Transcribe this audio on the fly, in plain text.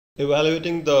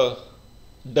Evaluating the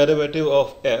derivative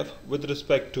of f with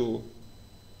respect to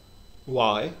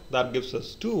y, that gives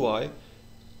us 2y.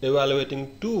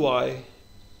 Evaluating 2y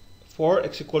for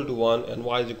x equal to 1 and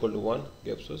y is equal to 1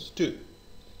 gives us 2.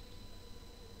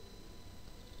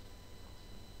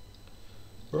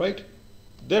 Right?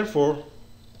 Therefore,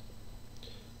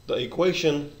 the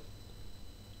equation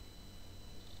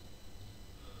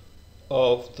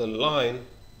of the line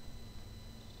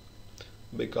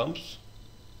becomes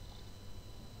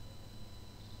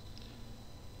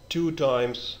 2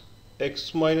 times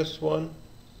x minus 1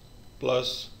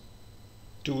 plus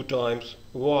 2 times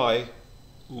y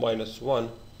minus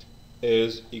 1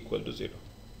 is equal to 0.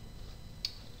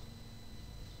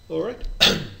 Alright.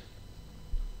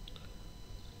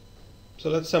 So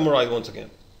let's summarize once again.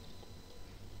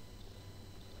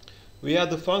 We had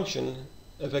the function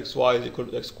fxy is equal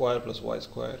to x squared plus y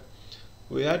squared.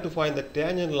 We had to find the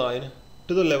tangent line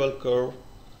to the level curve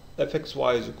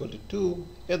fxy is equal to 2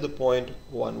 at the point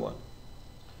 1, 1.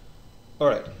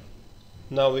 Alright,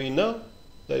 now we know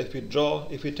that if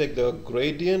we take the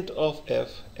gradient of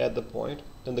f at the point,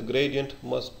 then the gradient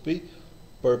must be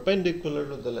perpendicular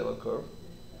to the level curve.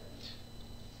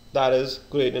 That is,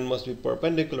 gradient must be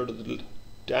perpendicular to the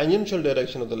tangential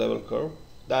direction of the level curve.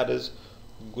 That is,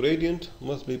 gradient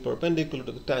must be perpendicular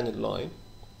to the tangent line.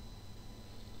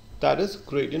 That is,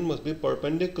 gradient must be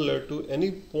perpendicular to any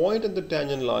point in the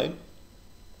tangent line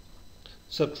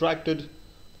subtracted,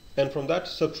 and from that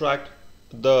subtract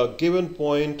the given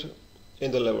point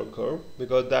in the level curve,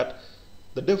 because that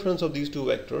the difference of these two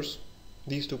vectors,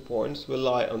 these 2 points, will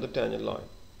lie on the tangent line.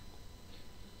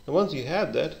 And once you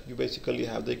have that, you basically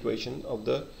have the equation of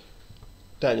the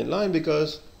tangent line,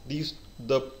 because the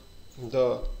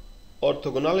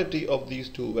orthogonality of these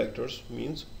 2 vectors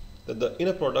means that the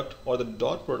inner product or the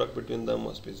dot product between them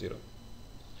must be 0.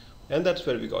 And that's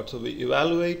where we got. So we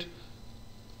evaluate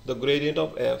the gradient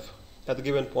of f at the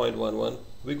given point 1, 1.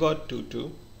 We got 2,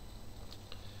 2.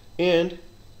 And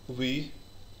we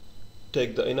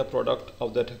take the inner product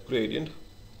of that gradient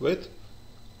with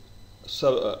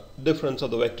difference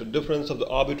of the vector, difference of the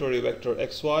arbitrary vector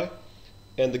xy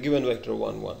and the given vector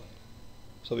 1, 1.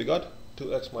 So we got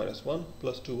 2x minus 1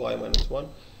 plus 2y minus 1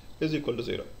 is equal to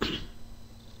 0.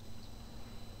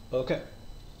 Okay,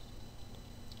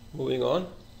 moving on.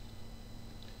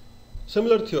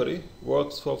 Similar theory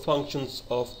works for functions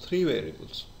of 3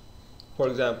 variables. For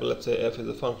example, let's say f is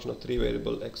a function of 3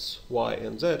 variables x, y,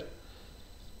 and z.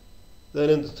 Then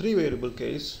in the 3 variable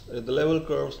case, the level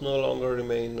curves no longer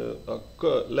remain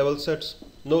level sets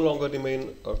no longer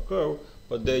remain a curve,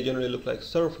 but they generally look like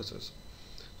surfaces.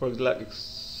 For example,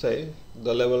 say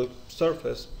the level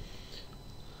surface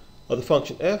of the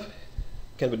function f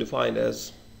can be defined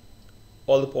as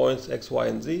all the points x, y,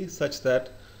 and z such that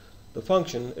the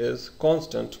function is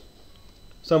constant,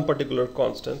 some particular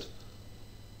constant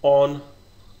on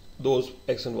those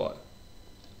x and y.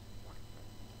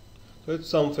 So it's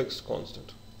some fixed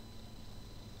constant.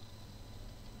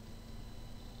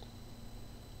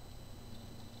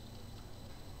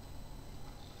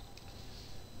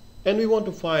 And we want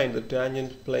to find the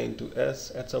tangent plane to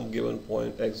S at some given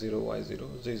point x0, y0,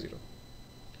 z0.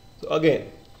 So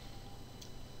again,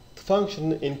 the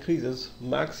function increases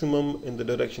maximum in the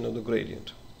direction of the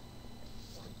gradient.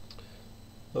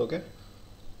 Okay.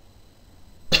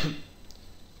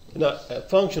 Now a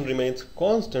function remains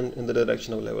constant in the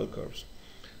direction of level curves,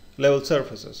 level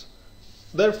surfaces.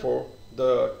 Therefore,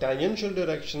 the tangential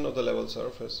direction of the level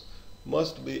surface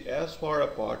must be as far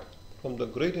apart from the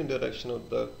gradient direction of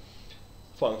the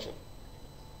function,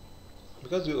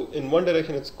 because in one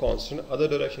direction it's constant, other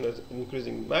direction is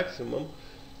increasing maximum.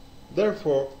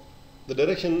 Therefore, the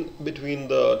direction between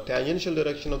the tangential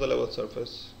direction of the level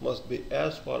surface must be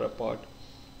as far apart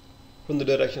from the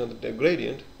direction of the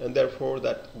gradient, and therefore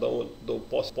that the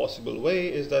possible way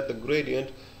is that the gradient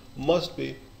must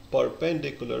be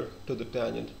perpendicular to the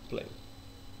tangent plane.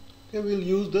 Okay, we'll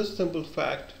use this simple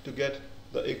fact to get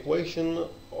the equation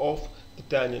of the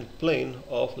tangent plane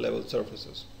of level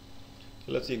surfaces.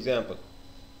 Let's see example.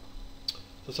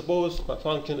 So suppose my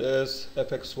function is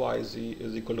fxyz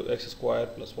is equal to x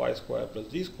squared plus y squared plus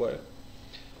z squared,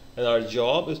 and our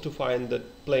job is to find the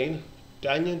plane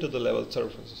tangent to the level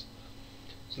surfaces.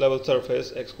 So level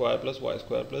surface x squared plus y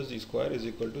squared plus z squared is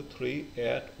equal to 3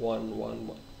 at 1, 1,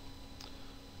 1.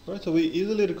 Right, so we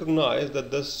easily recognize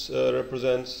that this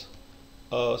represents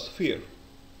a sphere.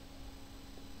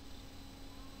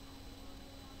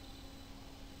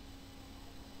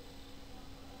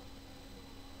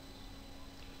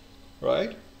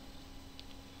 Right?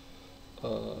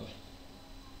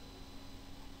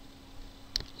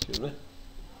 Excuse me.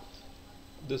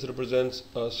 this represents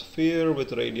a sphere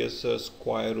with radius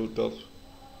square root of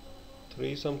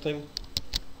 3 something.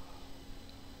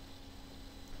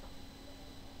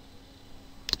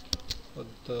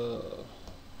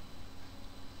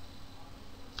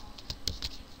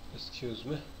 Excuse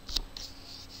me.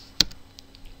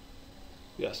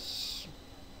 Yes.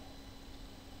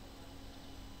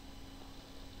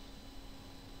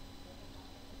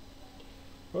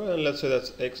 Well, and let's say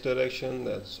that's x direction,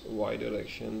 that's y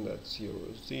direction, that's your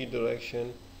z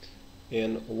direction,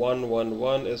 and 1 1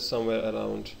 1 is somewhere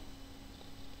around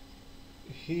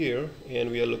here,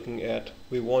 and we are looking at,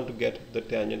 we want to get the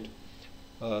tangent,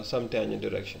 some tangent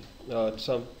direction, a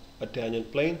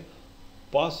tangent plane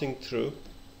passing through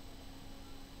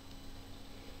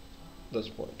this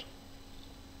point.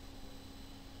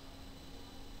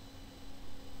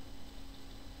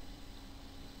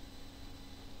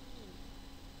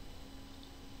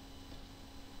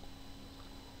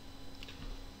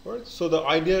 Alright, so the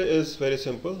idea is very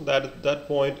simple, that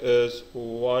point is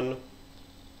 1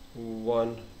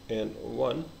 1 and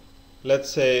 1. Let's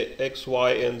say x,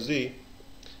 y and z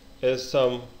is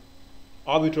some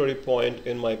arbitrary point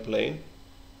in my plane.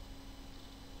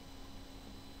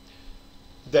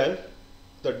 Then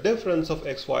the difference of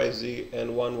x, y, z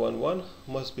and 1 1 1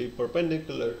 must be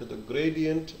perpendicular to the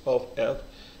gradient of f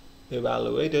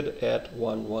evaluated at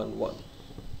 1 1 1.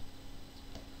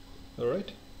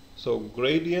 Alright, so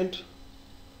gradient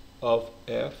of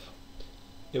f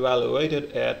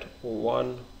evaluated at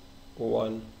 1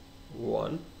 1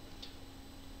 1,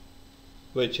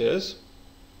 which is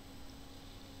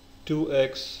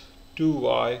 2x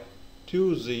 2y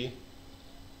 2z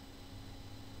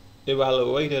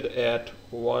evaluated at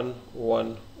 1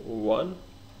 1 1,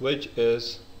 which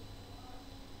is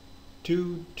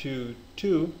 2 2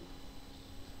 2.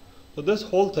 So this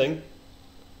whole thing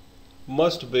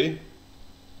must be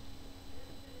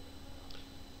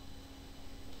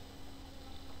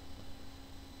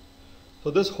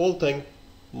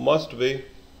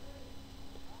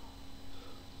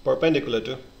perpendicular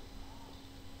to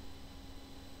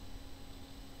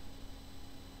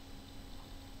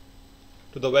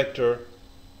the vector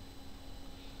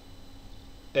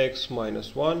x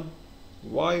minus 1,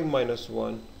 y minus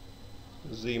 1,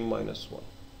 z minus 1.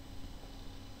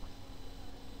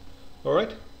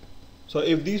 Alright, so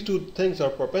if these two things are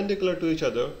perpendicular to each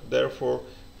other, therefore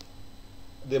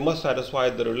they must satisfy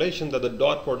the relation that the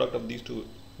dot product of these two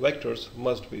vectors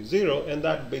must be 0, and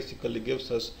that basically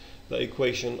gives us the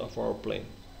equation of our plane.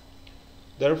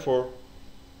 Therefore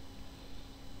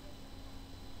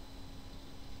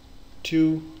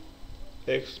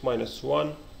 2x minus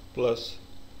 1 plus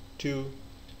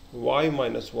 2y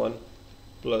minus 1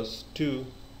 plus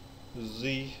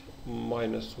 2z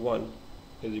minus 1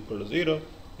 is equal to 0,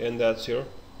 and that's your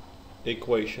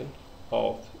equation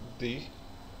of the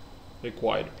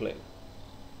required plane.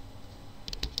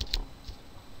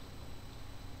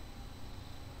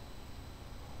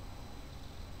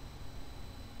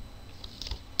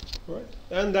 Right,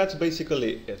 and that's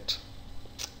basically it.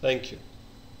 Thank you.